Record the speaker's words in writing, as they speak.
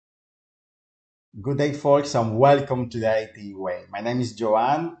Good day, folks, and welcome to the IT Way. My name is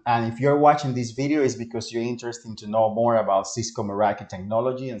Joanne, and if you're watching this video, it's because you're interested to know more about Cisco Meraki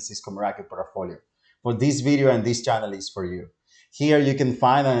technology and Cisco Meraki portfolio. For this video and this channel is for you. Here you can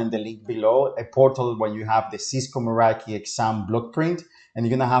find in the link below a portal where you have the Cisco Meraki exam blueprint, and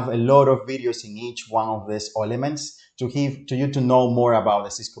you're gonna have a lot of videos in each one of these elements to you to know more about the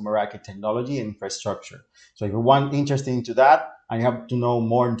Cisco Meraki technology and infrastructure. So if you want interested into that, and you have to know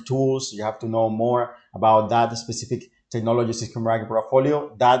more tools, you have to know more about that specific technology Cisco Meraki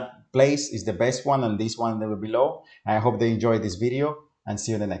portfolio, that place is the best one, and this one will be below. I hope they enjoyed this video, and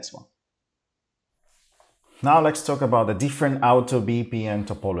see you in the next one. Now let's talk about the different AutoVPN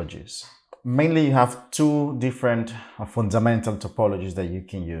topologies. Mainly you have two different fundamental topologies that you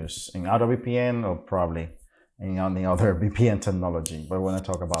can use in AutoVPN or probably in any other VPN technology, but we're going to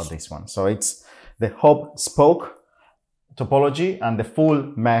talk about this one. So it's the hub spoke topology and the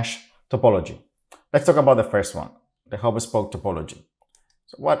full mesh topology. Let's talk about the first one, the hub spoke topology.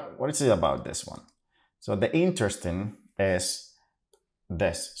 So what is it about this one? So the interesting is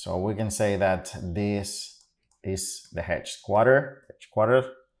this. So we can say that this is the headquarters.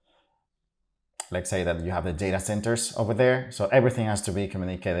 Let's say that you have the data centers over there. So everything has to be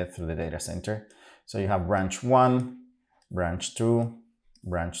communicated through the data center. So you have branch 1, branch 2,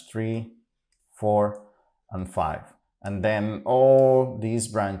 branch 3, 4, and 5. And then all these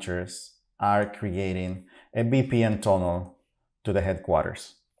branches are creating a VPN tunnel to the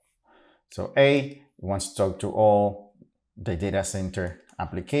headquarters. So A wants to talk to all the data center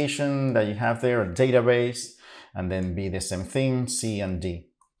application that you have there, a database, and then B the same thing, C and D.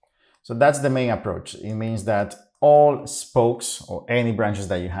 So that's the main approach. It means that all spokes or any branches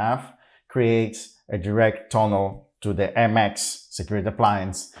that you have creates a direct tunnel to the MX security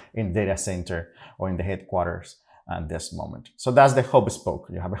appliance in the data center or in the headquarters at this moment. So that's the hub spoke.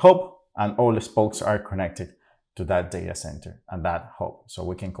 You have a hub and all the spokes are connected to that data center and that hub. So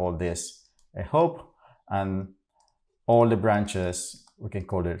we can call this a hub, and all the branches, we can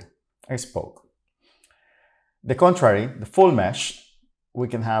call it a spoke. The contrary, the full mesh, we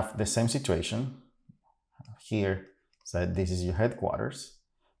can have the same situation here. So this is your headquarters,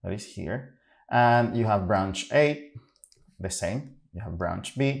 that is here. And you have branch A, the same. You have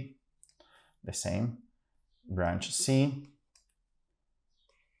branch B, the same. Branch C,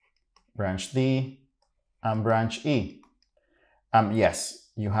 branch D, and branch E.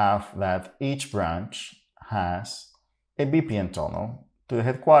 Yes, you have that each branch has a VPN tunnel to the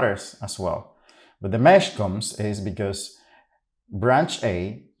headquarters as well. But the mesh comes is because branch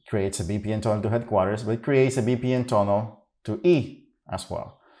A creates a VPN tunnel to headquarters, but it creates a VPN tunnel to E as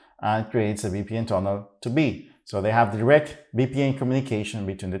well, and creates a VPN tunnel to B. So they have direct VPN communication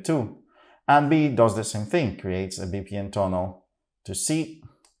between the two. And B does the same thing, creates a VPN tunnel to C,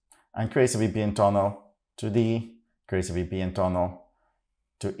 and creates a VPN tunnel to D, creates a VPN tunnel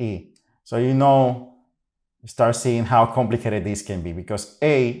to E. So you start seeing how complicated this can be, because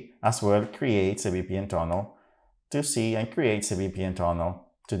A as well creates a VPN tunnel to C and creates a VPN tunnel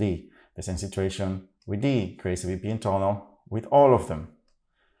to D. The same situation with D, creates a VPN tunnel with all of them.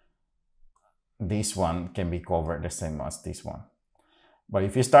 This one can be covered the same as this one. But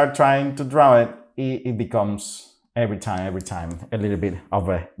if you start trying to draw it, it becomes every time a little bit of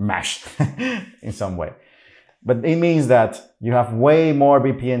a mesh in some way. But it means that you have way more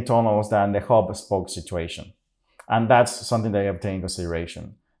VPN tunnels than the hub spoke situation. And that's something that you have to take in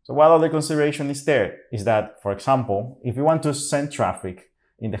consideration. So what other consideration is there is that, for example, if you want to send traffic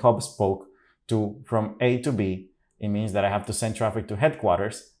in the hub spoke from A to B, it means that I have to send traffic to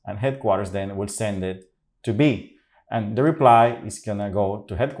headquarters, and headquarters then will send it to B. And the reply is gonna go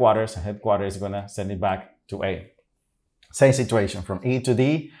to headquarters, and headquarters is gonna send it back to A. Same situation from E to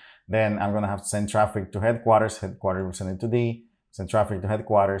D, then I'm gonna have to send traffic to headquarters, headquarters will send it to D, send traffic to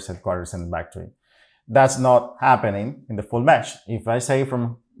headquarters, headquarters send it back to E. That's not happening in the full mesh. If I say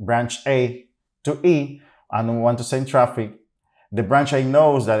from branch A to E and I want to send traffic, the branch A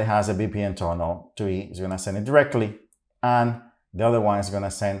knows that it has a VPN tunnel to E, it's gonna send it directly, and the other one is going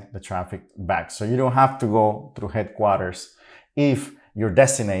to send the traffic back. So you don't have to go through headquarters if your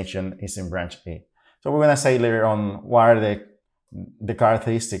destination is in branch A. So we're going to say later on what are the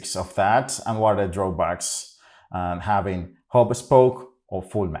characteristics of that and what are the drawbacks and having hub spoke or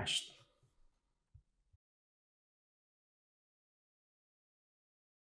full mesh.